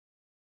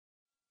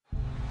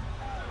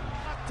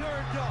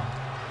y'all.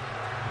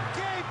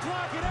 Game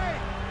clock at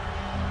 8.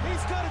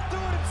 He's gonna do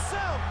it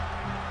himself.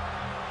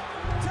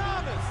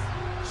 Thomas,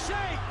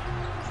 shake,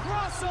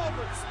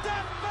 crossover,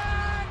 step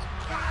back.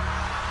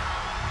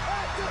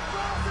 At the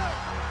buzzer,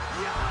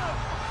 Young,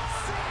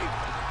 safe,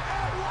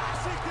 and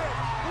Washington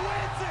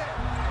wins it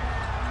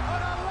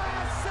on a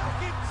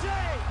last-second J.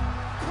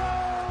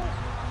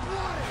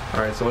 Cold-blooded.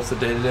 All right, so what's the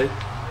day today,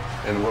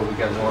 and what we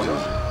got going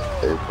on?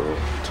 April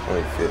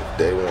 25th,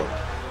 day 1,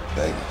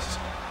 Vegas.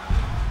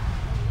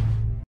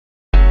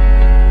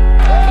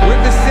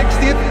 With the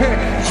 60th pick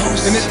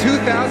in the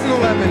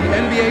 2011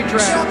 NBA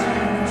Draft,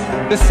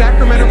 the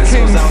Sacramento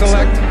Kings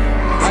select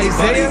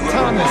Isaiah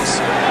Thomas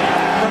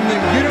from the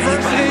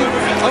University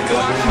of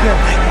Washington.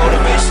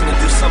 Motivation to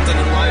do something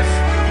in life.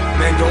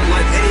 Man, don't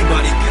let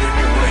anybody get in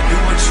your way. Do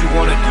what you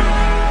want to do.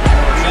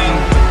 I mean,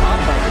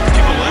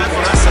 people laughed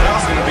when I said I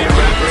was going to be a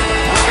rapper.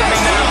 Look at me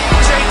now.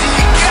 JD,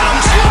 I'm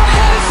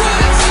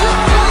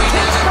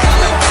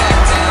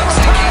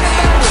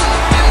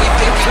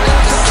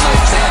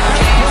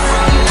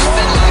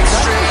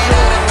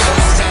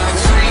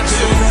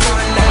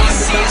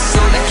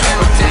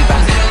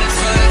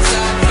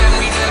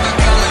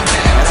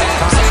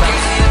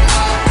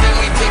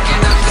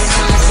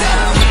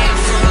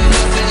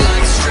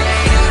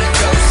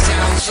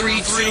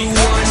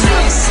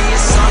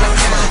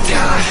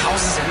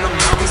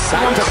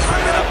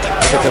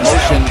the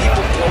motion,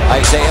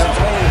 Isaiah.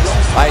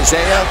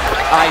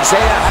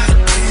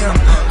 damn,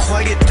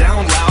 quiet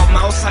down, loud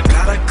mouse. I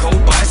gotta go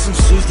buy some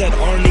shoes that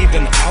aren't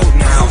even out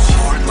now.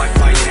 Hard like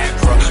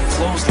Viagra,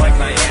 flows like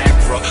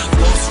Niagara,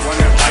 lows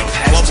running right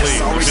past,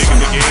 just always on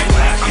my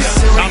lap. I'm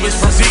serious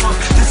as fuck,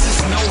 this is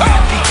no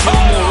Happy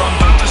Gilmore. I'm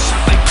about to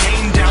shut the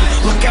game down,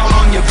 look out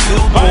on your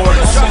billboard.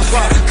 Almost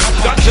had a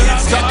couple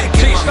kids, had to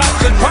get my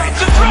mind right.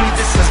 For me,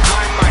 this is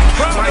my mic,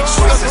 my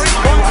choice is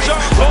my right.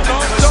 Look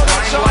at the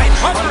spotlight,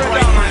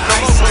 unbright my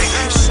eyesight.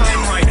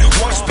 Shine right,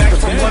 watch back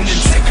from London,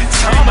 take a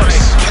time right.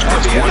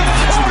 Kept it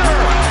 100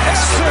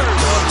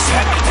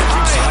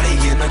 everybody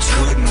in a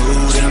good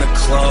mood in the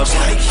clubs.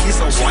 Like he's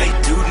a white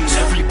dude and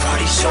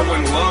everybody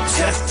showing love.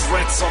 Death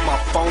threats on my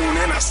phone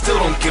and I still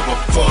don't give a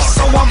fuck.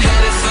 So I'm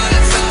headed for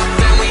the top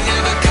and we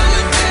never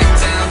coming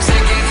back down.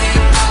 Taking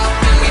hip hop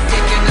and we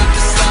picking up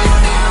the slack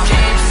now.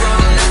 Came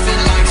from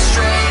nothing like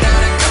straight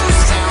out of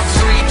ghost town.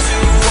 3,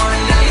 2,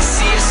 1, now you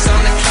see us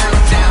on the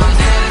countdown.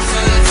 Headed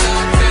for the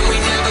top and we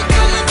never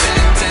coming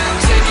back down.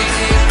 Taking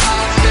hip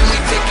hop and we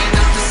picking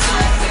up the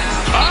slack now.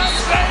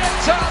 Isaiah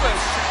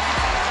Thomas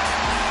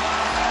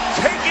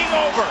taking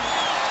over,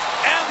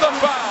 and the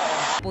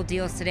foul.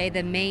 Deals today.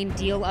 The main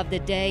deal of the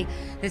day,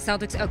 the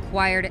Celtics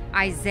acquired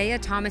Isaiah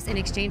Thomas in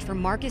exchange for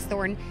Marcus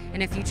Thornton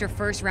and a future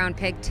first-round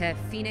pick to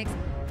Phoenix.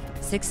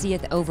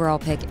 60th overall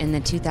pick in the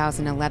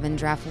 2011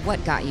 draft.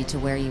 What got you to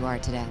where you are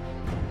today?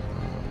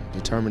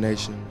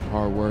 Determination,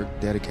 hard work,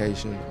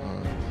 dedication,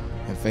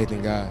 and faith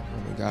in God.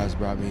 I mean, God's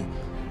brought me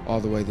all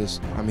the way this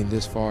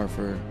far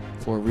for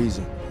a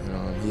reason.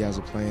 He has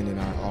a plan, and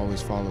I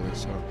always follow it.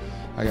 So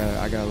I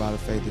got a lot of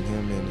faith in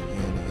Him,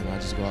 and I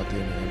just go out there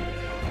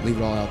and leave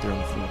it all out there on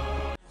the floor.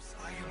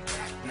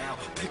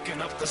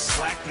 Picking up the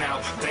slack now.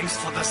 Thanks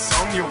for the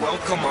song, you're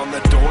welcome on the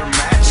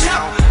doormat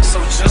now. So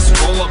just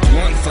roll up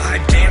one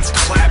vibe, dance,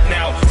 clap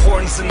now.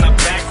 Horns in the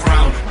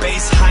background,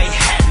 bass,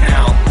 hi-hat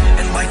now.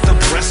 And like the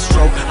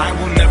breaststroke, I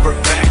will never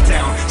back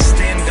down.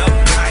 Stand up,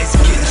 guys,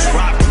 get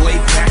dropped, lay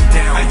back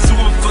down. I do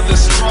it for the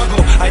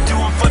struggle, I do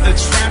it for the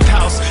trap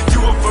house.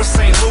 Do it for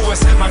St.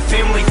 Louis, my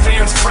family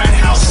fans frat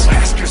house. So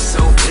ask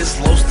yourself, is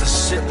Los the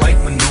shit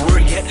like manure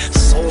yet?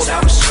 Sold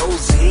out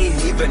shows, he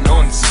ain't even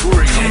on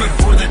tour yet. Coming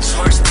for the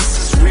charts, this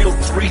is real.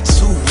 3, 2,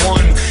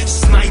 1.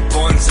 Snipe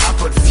on top,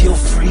 but feel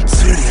free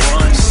to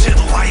run. Shit,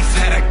 life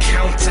had a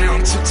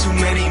countdown, took too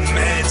many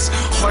meds.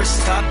 Heart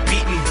stopped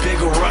beating, big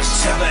rush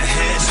to the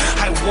head.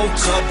 I woke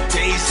up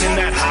dazed in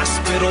that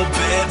hospital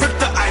bed. Ripped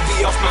the IV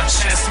off my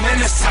chest, man,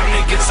 it's time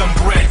to get some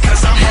bread.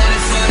 Cause I'm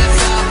headed for the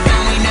top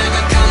and we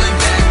never